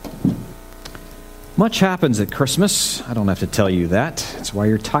Much happens at Christmas. I don't have to tell you that. That's why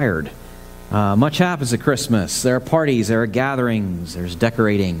you're tired. Much happens at Christmas. There are parties, there are gatherings, there's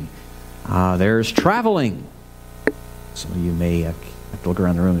decorating, there's traveling. Some of you may have to look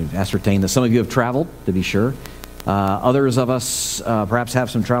around the room and ascertain that some of you have traveled, to be sure. Others of us perhaps have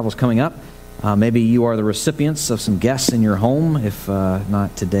some travels coming up. Maybe you are the recipients of some guests in your home, if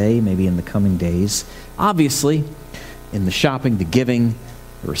not today, maybe in the coming days. Obviously, in the shopping, the giving,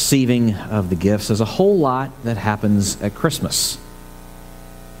 the receiving of the gifts, there's a whole lot that happens at Christmas.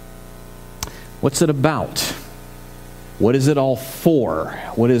 What's it about? What is it all for?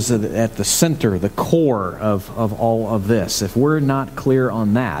 What is it at the center, the core of all of this? If we're not clear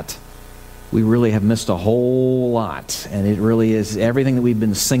on that, we really have missed a whole lot. And it really is everything that we've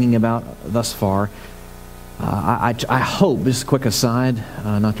been singing about thus far. I hope, just a quick aside,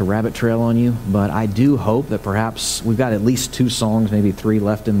 not to rabbit trail on you, but I do hope that perhaps we've got at least 2 songs, maybe 3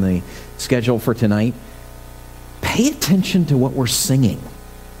 left in the schedule for tonight. Pay attention to what we're singing.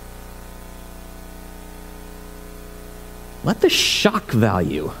 Let the shock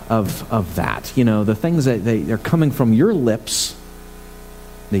value of that, the things that are coming from your lips,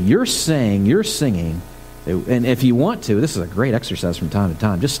 that you're singing, and if you want to, this is a great exercise from time to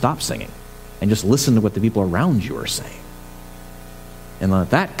time, just stop singing and just listen to what the people around you are saying. And let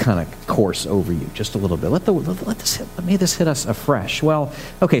that kind of course over you just a little bit. May this hit us afresh. Well,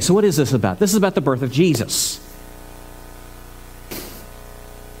 okay, so what is this about? This is about the birth of Jesus.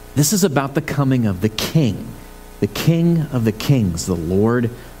 This is about the coming of the King of the kings, the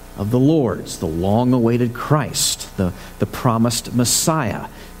Lord of the lords, the long-awaited Christ, the promised Messiah.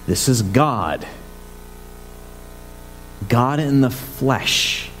 This is God. God in the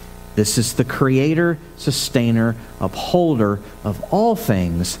flesh. This is the creator, sustainer, upholder of all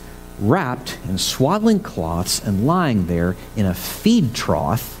things, wrapped in swaddling cloths and lying there in a feed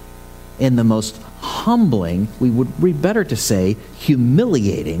trough in the most humbling, we would be better to say,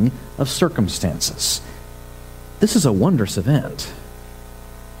 humiliating of circumstances. This is a wondrous event.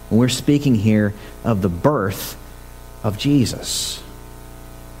 We're speaking here of the birth of Jesus.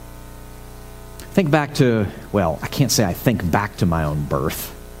 Think back to, I can't say I think back to my own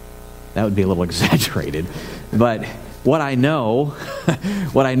birth. That would be a little exaggerated. But what I know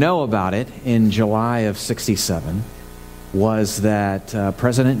about it in July of '67 was that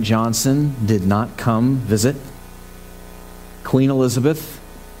President Johnson did not come visit. Queen Elizabeth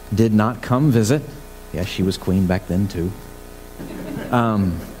did not come visit. Yes, she was queen back then too.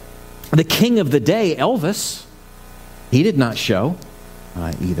 The king of the day, Elvis, he did not show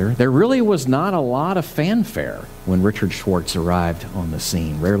either. There really was not a lot of fanfare when Richard Schwartz arrived on the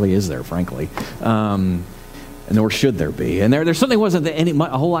scene. Rarely is there, frankly. Nor should there be. And there certainly wasn't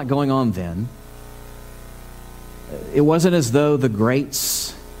a whole lot going on then. It wasn't as though the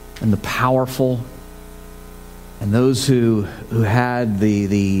greats and the powerful and those who had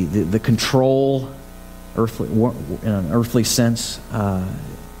the control, in an earthly sense,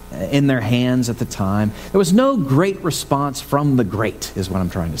 in their hands at the time. There was no great response from the great, is what I'm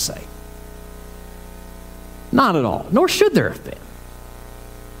trying to say. Not at all. Nor should there have been.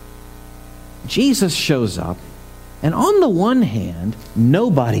 Jesus shows up, and on the one hand,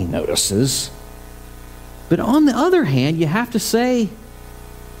 nobody notices. But on the other hand, you have to say,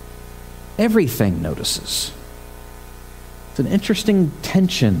 everything notices. It's an interesting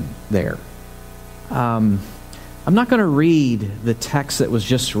tension there. I'm not going to read the text that was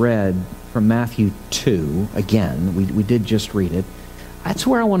just read from Matthew 2 again. We did just read it. That's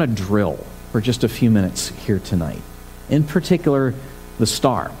where I want to drill for just a few minutes here tonight. In particular, the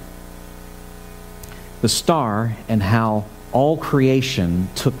star. The star and how all creation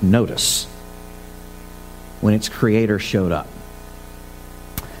took notice when its creator showed up.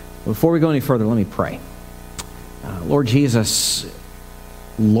 Before we go any further, let me pray. Lord Jesus,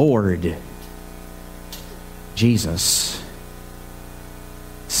 Lord Jesus,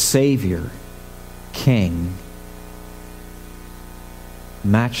 Savior, King,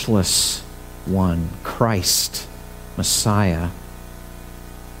 matchless one, Christ, Messiah,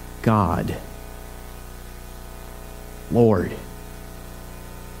 God, Lord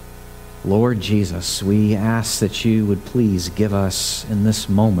Jesus, we ask that you would please give us in this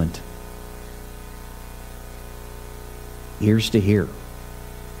moment ears to hear.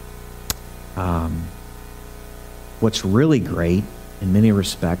 What's really great in many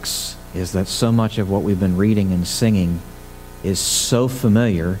respects is that so much of what we've been reading and singing is so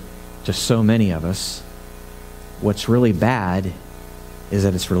familiar to so many of us. What's really bad is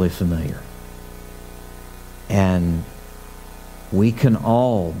that it's really familiar. And we can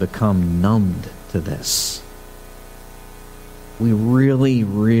all become numbed to this. we really,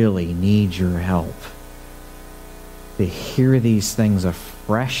 really need your help to hear these things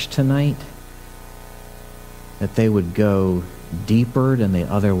afresh tonight, that they would go deeper than they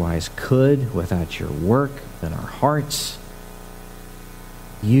otherwise could without your work in our hearts.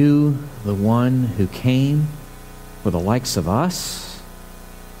 You, the one who came for the likes of us,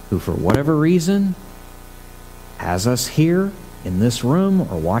 who for whatever reason has us here in this room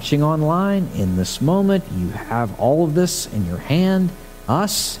or watching online in this moment. You have all of this in your hand,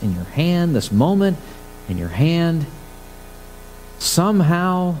 us in your hand, this moment in your hand.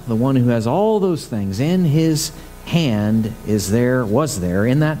 Somehow, the one who has all those things in his hand was there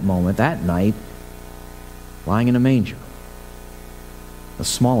in that moment, that night, lying in a manger. The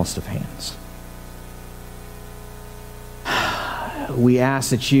smallest of hands. We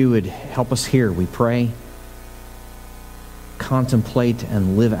ask that you would help us here, we pray. Contemplate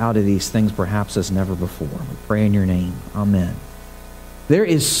and live out of these things perhaps as never before. We pray in your name. Amen. There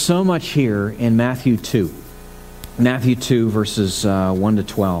is so much here in Matthew 2. Matthew 2, verses 1 to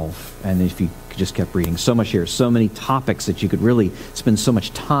 12. And if you just kept reading, so much here. So many topics that you could really spend so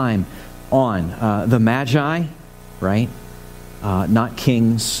much time on. The Magi, right? Not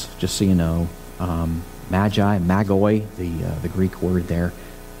kings, just so you know. Magi, magoi, the Greek word there.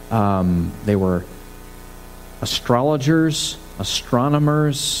 They were astrologers,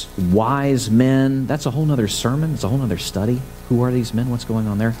 astronomers, wise men. That's a whole other sermon. It's a whole other study. Who are these men? What's going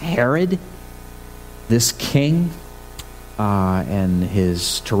on there? Herod, this king, and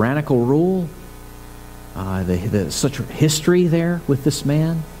his tyrannical rule. Such history there with this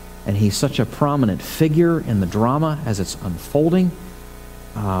man, and he's such a prominent figure in the drama as it's unfolding.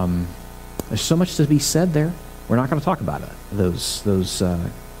 There's so much to be said there. We're not going to talk about it. Those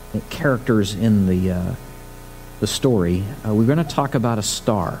characters in the story. We're going to talk about a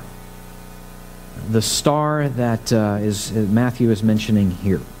star. The star that Matthew is mentioning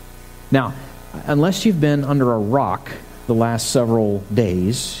here. Now, unless you've been under a rock the last several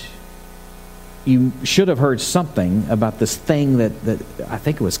days, you should have heard something about this thing that I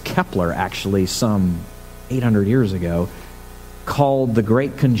think it was Kepler actually some 800 years ago called the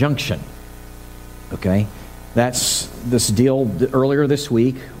Great Conjunction. Okay? That's this deal earlier this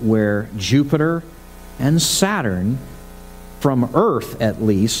week where Jupiter and Saturn, from Earth at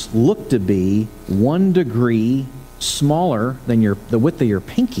least, look to be 1 degree smaller than the width of your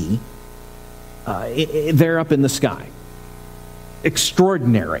pinky. They're up in the sky.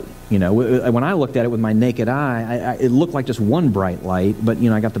 Extraordinary. You know, when I looked at it with my naked eye, it looked like just one bright light, but,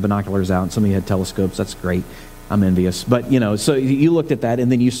 I got the binoculars out, and some of you had telescopes. That's great. I'm envious. But, so you looked at that,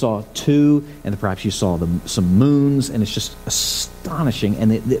 and then you saw 2, and perhaps you saw some moons, and it's just astonishing.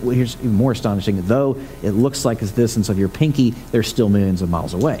 And here's even more astonishing. Though it looks like it's the distance of your pinky, they're still millions of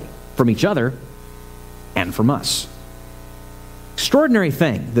miles away from each other and from us. Extraordinary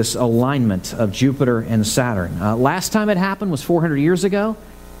thing, this alignment of Jupiter and Saturn. Last time it happened was 400 years ago,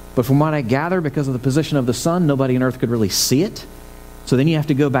 but from what I gather, because of the position of the sun, nobody on Earth could really see it. So then you have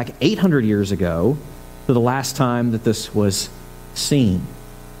to go back 800 years ago to the last time that this was seen.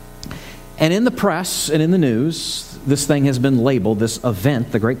 And in the press and in the news, this thing has been labeled, this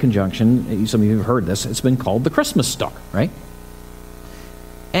event, the Great Conjunction, some of you have heard this, it's been called the Christmas star, right?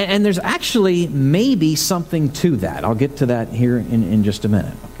 And there's actually maybe something to that. I'll get to that here in just a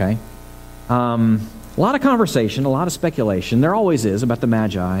minute, okay? A lot of conversation, a lot of speculation. There always is about the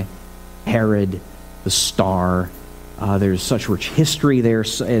Magi, Herod, the star. There's such rich history there,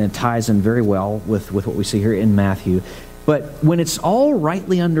 and it ties in very well with what we see here in Matthew. But when it's all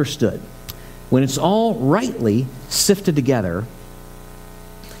rightly understood, when it's all rightly sifted together,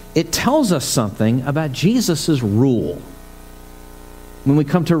 it tells us something about Jesus' rule. When we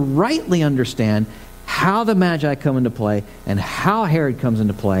come to rightly understand how the Magi come into play and how Herod comes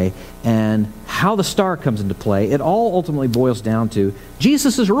into play and how the star comes into play, it all ultimately boils down to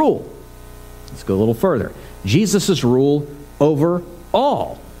Jesus' rule. Let's go a little further. Jesus' rule over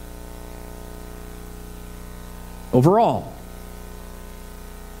all. Over all.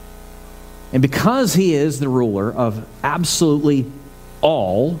 And because he is the ruler of absolutely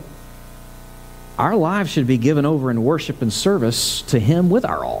all, our lives should be given over in worship and service to him with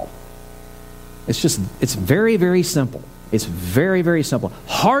our all. It's very, very simple. It's very, very simple.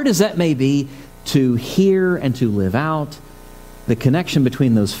 Hard as that may be to hear and to live out, the connection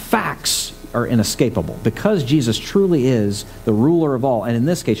between those facts are inescapable. Because Jesus truly is the ruler of all, and in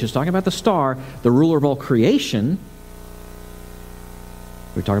this case, just talking about the star, the ruler of all creation.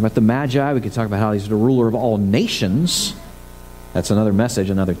 We're talking about the Magi. We could talk about how he's the ruler of all nations. That's another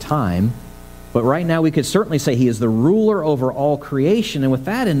message, another time. But right now we could certainly say he is the ruler over all creation. And with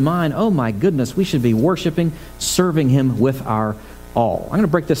that in mind, oh my goodness, we should be worshiping, serving him with our all. I'm going to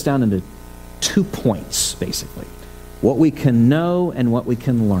break this down into 2 points, basically. What we can know and what we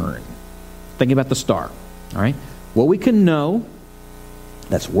can learn. Thinking about the star, all right? What we can know,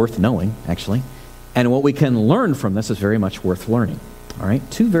 that's worth knowing, actually. And what we can learn from this is very much worth learning. All right,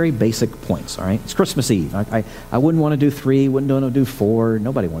 2 very basic points. All right, it's Christmas Eve. I wouldn't want to do 3, wouldn't want to do 4.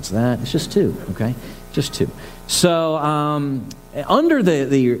 Nobody wants that. It's just 2. Okay, just 2. So under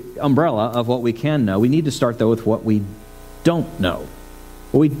the umbrella of what we can know, we need to start though with what we don't know.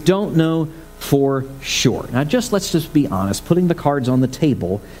 What we don't know for sure. Now, let's just be honest. Putting the cards on the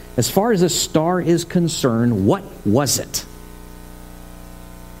table, as far as this star is concerned, what was it?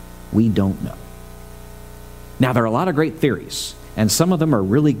 We don't know. Now, there are a lot of great theories. And some of them are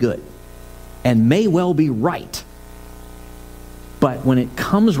really good and may well be right. But when it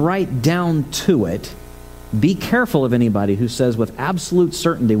comes right down to it, be careful of anybody who says with absolute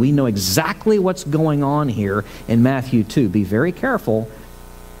certainty, we know exactly what's going on here in Matthew 2. Be very careful,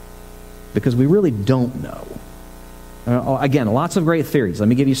 because we really don't know. Again, lots of great theories. Let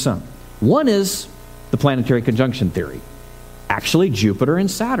me give you some. One is the planetary conjunction theory. Actually, Jupiter and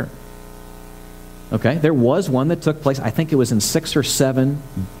Saturn. Okay, there was one that took place, I think it was in 6 or 7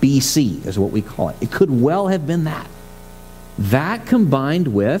 BC, is what we call it. It could well have been that. That combined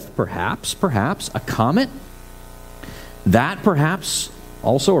with, perhaps, a comet. That perhaps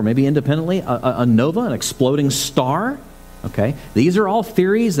also, or maybe independently, a nova, an exploding star. Okay, these are all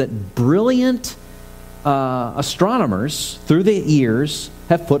theories that brilliant astronomers through the years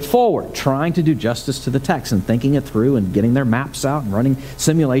have put forward, trying to do justice to the text and thinking it through and getting their maps out and running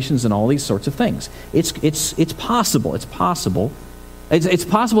simulations and all these sorts of things. It's possible. It's possible. It's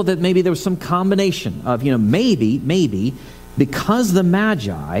possible that maybe there was some combination of, maybe because the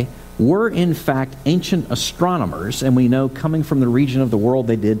Magi were in fact ancient astronomers, and we know coming from the region of the world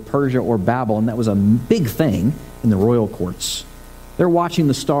they did, Persia or Babylon, that was a big thing in the royal courts. They're watching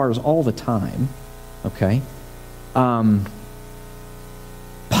the stars all the time. Okay?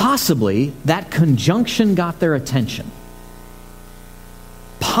 Possibly that conjunction got their attention.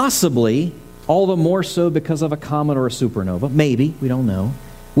 Possibly all the more so because of a comet or a supernova. Maybe, we don't know.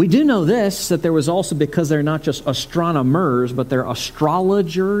 We do know this, that there was also, because they're not just astronomers, but they're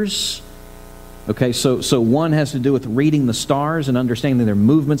astrologers. Okay, so one has to do with reading the stars and understanding their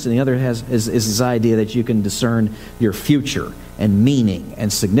movements, and the other is this idea that you can discern your future and meaning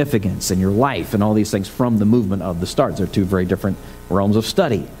and significance and your life and all these things from the movement of the stars. They're 2 very different realms of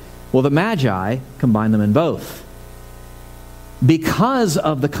study. Well, the Magi combine them in both. Because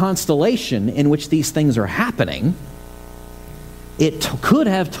of the constellation in which these things are happening, it could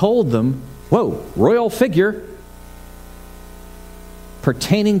have told them, whoa, royal figure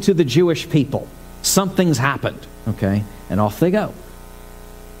pertaining to the Jewish people. Something's happened, okay? And off they go.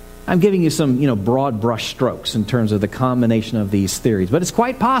 I'm giving you some, broad brush strokes in terms of the combination of these theories, but it's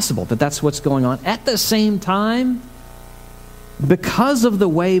quite possible that that's what's going on. At the same time, because of the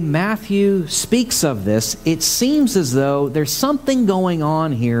way Matthew speaks of this, it seems as though there's something going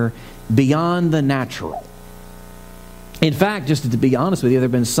on here beyond the natural. In fact, just to be honest with you, there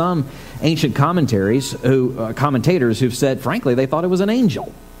have been some ancient commentators who've said, frankly, they thought it was an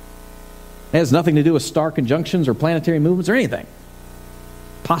angel. It has nothing to do with star conjunctions or planetary movements or anything.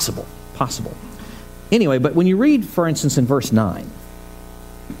 Possible. Anyway, but when you read, for instance, in verse 9,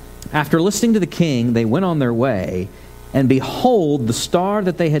 after listening to the king, they went on their way, and behold, the star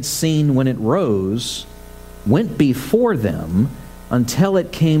that they had seen when it rose went before them until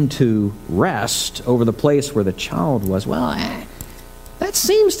it came to rest over the place where the child was. Well, that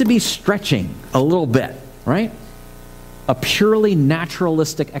seems to be stretching a little bit, right? A purely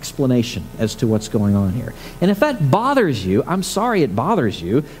naturalistic explanation as to what's going on here. And if that bothers you, I'm sorry it bothers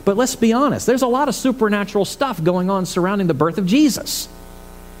you, but let's be honest. There's a lot of supernatural stuff going on surrounding the birth of Jesus.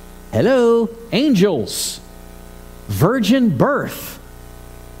 Hello, angels, virgin birth,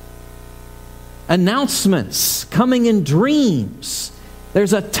 announcements coming in dreams.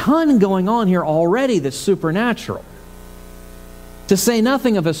 There's a ton going on here already that's supernatural. To say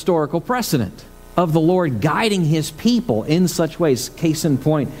nothing of historical precedent of the Lord guiding his people in such ways. Case in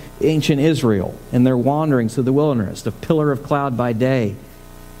point, ancient Israel and their wanderings through the wilderness, the pillar of cloud by day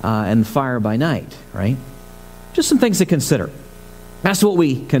and fire by night, right? Just some things to consider. That's what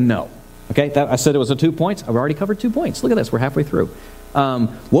we can know. Okay, I said it was 2 points. I've already covered 2 points. Look at this. We're halfway through.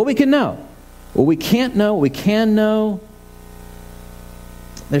 What we can know. What we can't know, what we can know.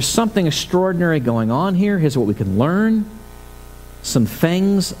 There's something extraordinary going on here. Here's what we can learn. Some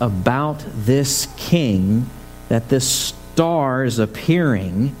things about this king, that this star is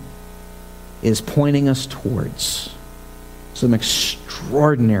appearing, is pointing us towards. Some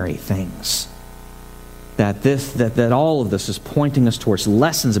extraordinary things that all of this is pointing us towards.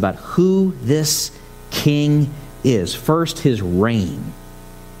 Lessons about who this king is. First, his reign.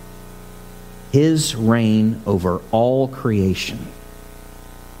 His reign over all creation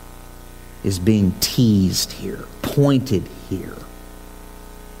is being teased here, pointed here.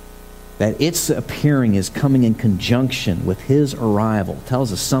 That its appearing is coming in conjunction with his arrival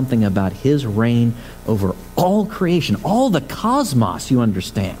tells us something about his reign over all creation, all the cosmos, you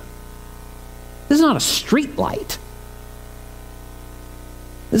understand. This is not a street light.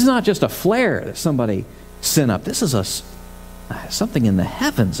 This is not just a flare that somebody sent up. This is something in the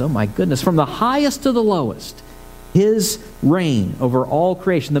heavens. Oh my goodness. From the highest to the lowest, his reign over all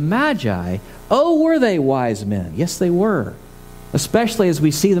creation. The Magi, oh, were they wise men? Yes, they were. Especially as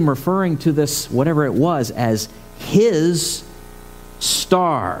we see them referring to this, whatever it was, as his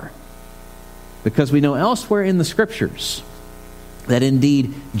star. Because we know elsewhere in the Scriptures that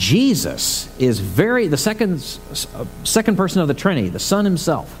indeed Jesus is the second person of the Trinity, the Son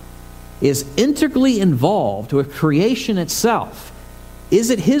himself, is integrally involved with creation itself.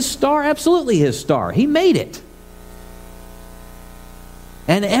 Is it his star? Absolutely his star. He made it.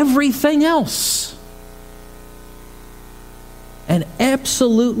 And everything else. And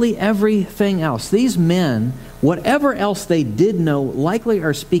absolutely everything else. These men, whatever else they did know, likely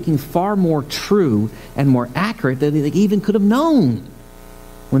are speaking far more true and more accurate than they even could have known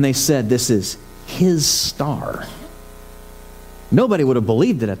when they said this is his star. Nobody would have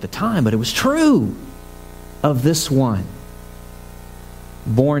believed it at the time, but it was true of this one.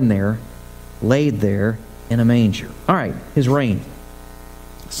 Born there, laid there in a manger. All right, his reign.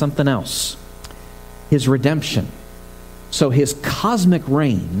 Something else. His redemption. So his cosmic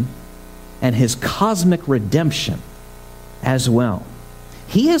reign and his cosmic redemption as well.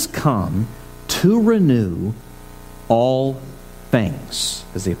 He has come to renew all things.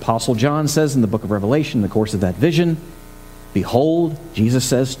 As the Apostle John says in the book of Revelation, in the course of that vision, behold, Jesus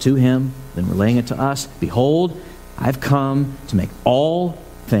says to him, then relaying it to us, behold, I've come to make all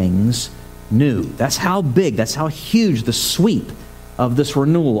things new. That's how big, that's how huge the sweep of this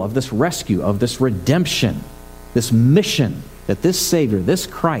renewal, of this rescue, of this redemption, this mission that this Savior, this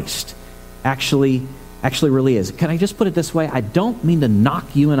Christ, actually really is. Can I just put it this way? I don't mean to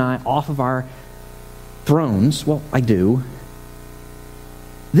knock you and I off of our thrones. Well, I do.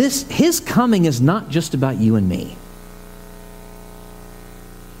 His coming is not just about you and me.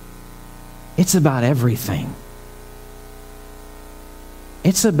 It's about everything.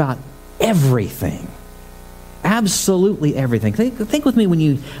 It's about everything. Absolutely everything. Think with me when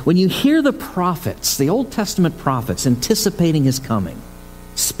you hear the prophets, the Old Testament prophets, anticipating his coming,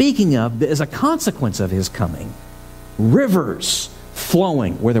 speaking of, as a consequence of his coming, rivers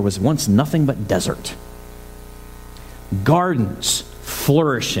flowing where there was once nothing but desert, gardens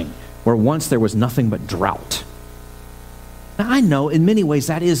flourishing where once there was nothing but drought. Now, I know in many ways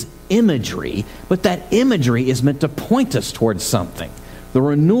that is imagery, but that imagery is meant to point us towards something, the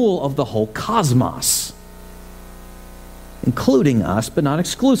renewal of the whole cosmos, including us, but not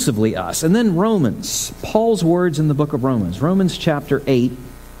exclusively us. And then Romans, Paul's words in the book of Romans, Romans 8,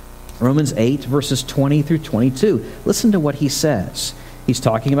 verses 20 through 22. Listen to what he says. He's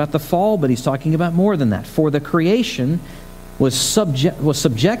talking about the fall, but he's talking about more than that. For the creation was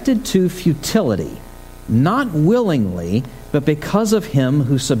subjected to futility, not willingly, but because of him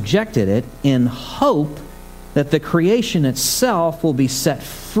who subjected it, in hope that the creation itself will be set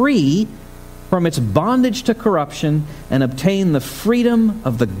free from its bondage to corruption and obtain the freedom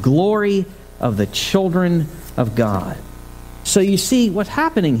of the glory of the children of God. So you see, what's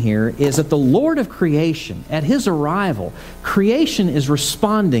happening here is that the Lord of creation, at his arrival, creation is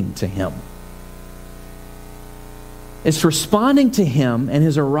responding to him. It's responding to him and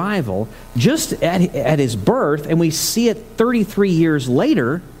his arrival just at his birth, and we see it 33 years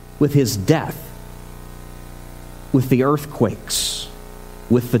later with his death, with the earthquakes,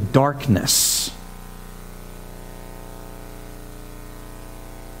 with the darkness.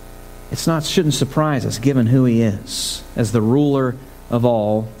 Shouldn't surprise us given who he is as the ruler of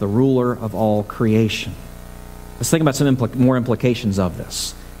all creation. Let's think about some more implications of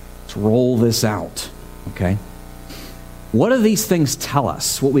this. Let's roll this out, okay? What do these things tell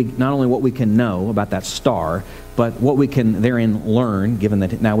us? Not only what we can know about that star, but what we can therein learn, given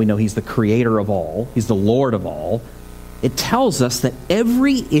that now we know he's the creator of all, he's the Lord of all. It tells us that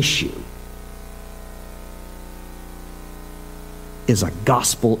every issue is a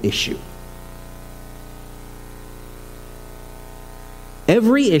gospel issue.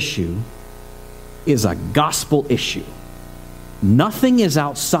 Every issue is a gospel issue. Nothing is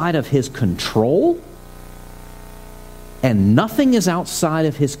outside of his control, and nothing is outside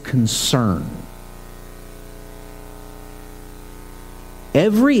of his concern.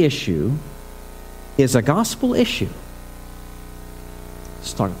 Every issue is a gospel issue.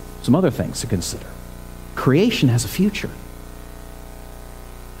 Let's talk some other things to consider. Creation has a future.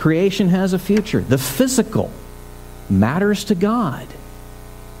 Creation has a future. The physical matters to God.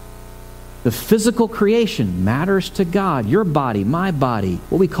 The physical creation matters to God. Your body, my body,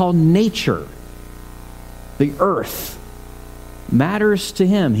 what we call nature, the earth, matters to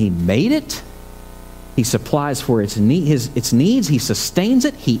him. He made it. He supplies for its needs. He sustains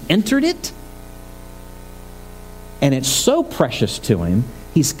it. He entered it. And it's so precious to him,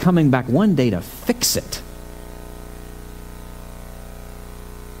 he's coming back one day to fix it.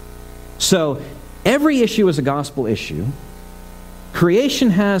 So every issue is a gospel issue. Creation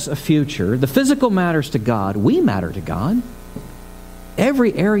has a future. The physical matters to God. We matter to God.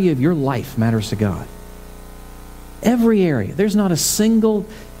 Every area of your life matters to God. Every area. There's not a single...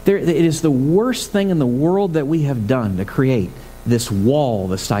 it is the worst thing in the world that we have done to create this wall,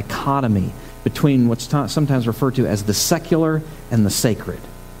 this dichotomy between what's sometimes referred to as the secular and the sacred.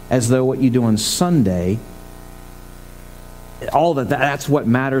 As though what you do on Sunday, that's what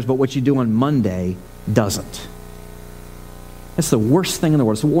matters, but what you do on Monday doesn't. It's the worst thing in the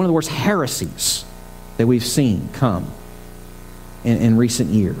world. It's one of the worst heresies that we've seen come in recent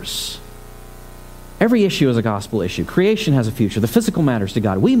years. Every issue is a gospel issue. Creation has a future. The physical matters to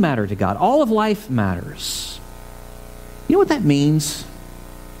God. We matter to God. All of life matters. You know what that means?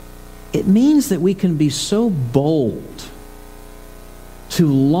 It means that we can be so bold to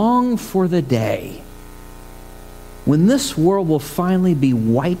long for the day when this world will finally be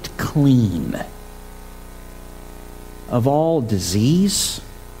wiped clean of all disease.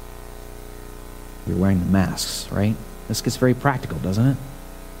 You're wearing the masks, right? This gets very practical, doesn't it?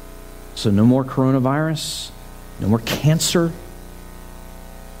 So no more coronavirus, no more cancer,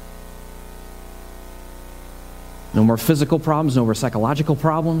 no more physical problems, no more psychological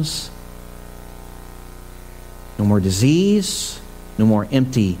problems, no more disease, no more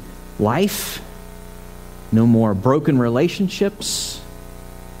empty life, no more broken relationships,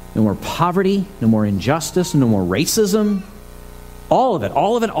 no more poverty, no more injustice, no more racism. All of it,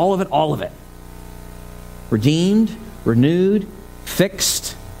 all of it, all of it, all of it. Redeemed, renewed,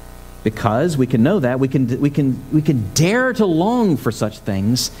 fixed. Because we can know that, we can dare to long for such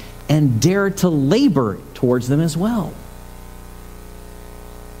things and dare to labor towards them as well.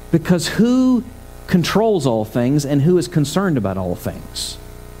 Because who controls all things and who is concerned about all things?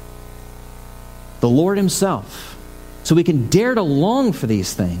 The Lord himself. So we can dare to long for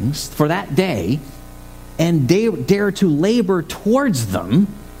these things, for that day, and dare to labor towards them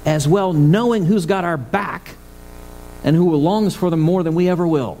as well, knowing who's got our back and who longs for them more than we ever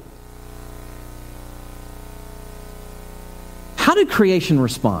will. How did creation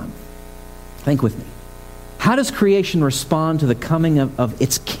respond? Think with me. How does creation respond to the coming of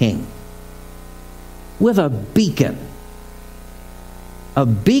its king? With a beacon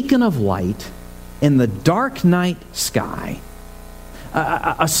of light in the dark night sky,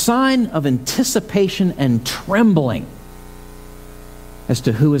 a sign of anticipation and trembling as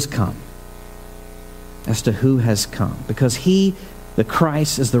to who has come. As to who has come. Because he, the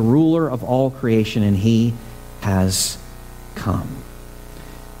Christ, is the ruler of all creation, and he has come.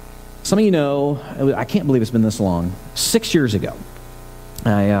 Some of you know, I can't believe it's been this long. 6 years ago,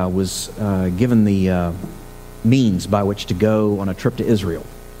 I was given the means by which to go on a trip to Israel.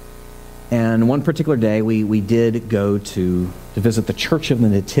 And one particular day, we did go to visit the Church of the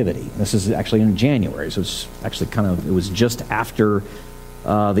Nativity. This is actually in January, so it's actually it was just after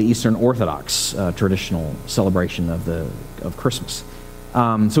the Eastern Orthodox traditional celebration of Christmas.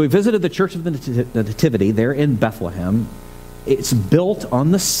 So we visited the Church of the Nativity there in Bethlehem. It's built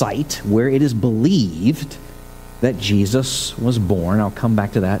on the site where it is believed that Jesus was born. I'll come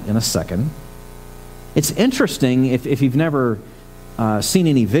back to that in a second. It's interesting, if you've never seen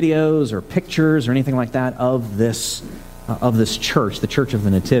any videos or pictures or anything like that of this church, the Church of the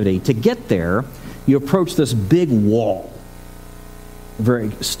Nativity, to get there, you approach this big wall.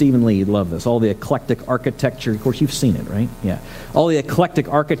 Stephen Lee loved this. All the eclectic architecture. Of course, you've seen it, right? Yeah. All the eclectic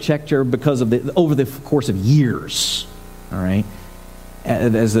architecture because of over the course of years. All right,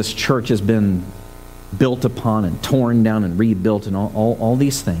 as this church has been built upon and torn down and rebuilt and all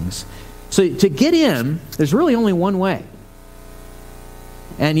these things. So to get in, there's really only one way.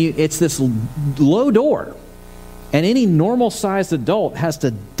 And it's this low door. And any normal-sized adult has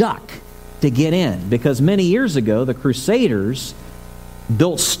to duck to get in. Because many years ago, the Crusaders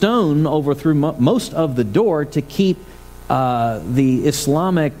built stone through most of the door to keep the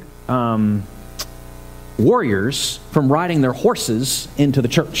Islamic warriors from riding their horses into the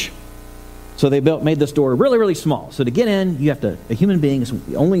church. So they made this door really, really small. So to get in, you have to, a human being is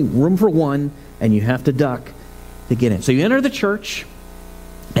only room for one, and you have to duck to get in. So you enter the church,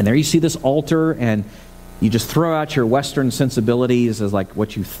 and there you see this altar, and you just throw out your Western sensibilities as like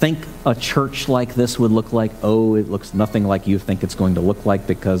what you think a church like this would look like. Oh, it looks nothing like you think it's going to look like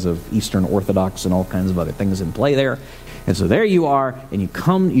because of Eastern Orthodox and all kinds of other things in play there. And so there you are, and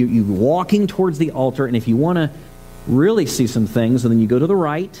you walking towards the altar, and if you want to really see some things, and then you go to the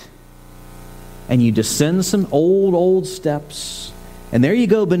right, and you descend some old steps, and there you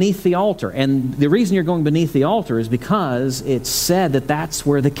go beneath the altar. And the reason you're going beneath the altar is because it's said that that's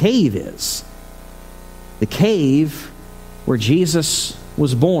where the cave is. The cave where Jesus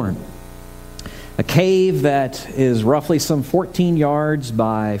was born. A cave that is roughly some 14 yards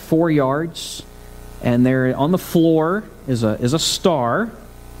by 4 yards. And there on the floor is a star.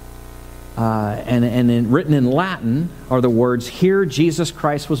 And written in Latin are the words, "Here Jesus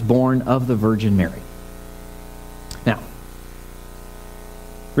Christ was born of the Virgin Mary." Now,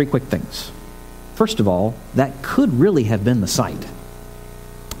 3 quick things. First of all, that could really have been the site.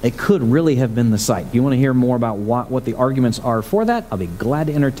 It could really have been the site. If you want to hear more about what the arguments are for that, I'll be glad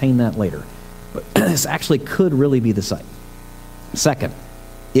to entertain that later. But this actually could really be the site. Second,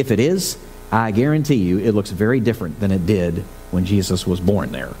 if it is, I guarantee you it looks very different than it did when Jesus was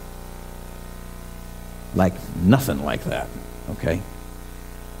born there. Like nothing like that, okay?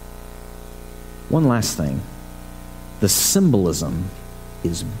 One last thing. The symbolism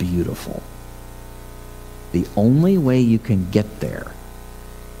is beautiful. The only way you can get there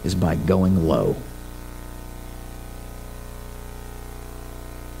is by going low.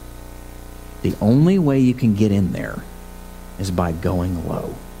 The only way you can get in there is by going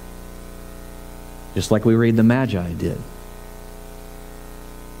low. Just like we read the Magi did.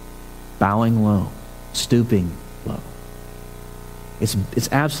 Bowing low, stooping low. It's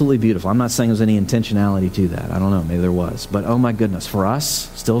absolutely beautiful. I'm not saying there's any intentionality to that. I don't know, maybe there was. But oh my goodness, for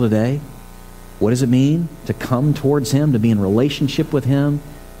us, still today, what does it mean to come towards Him, to be in relationship with Him?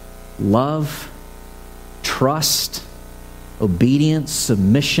 Love, trust, obedience,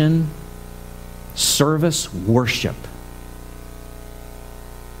 submission, service, worship.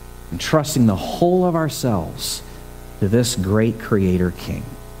 And trusting the whole of ourselves to this great Creator King.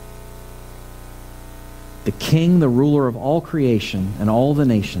 The King, the ruler of all creation and all the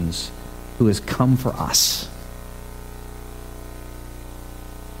nations, who has come for us.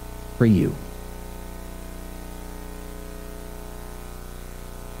 For you.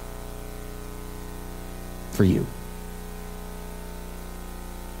 For you.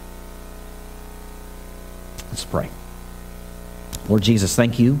 Let's pray. Lord Jesus,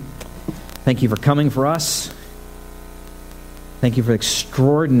 thank you. Thank you for coming for us. Thank you for the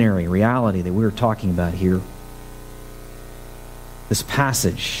extraordinary reality that we were talking about here. This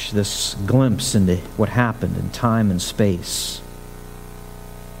passage, this glimpse into what happened in time and space.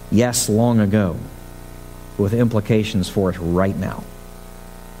 Yes, long ago, with implications for us right now.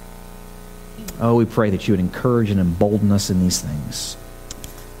 Oh, we pray that you would encourage and embolden us in these things.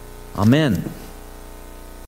 Amen.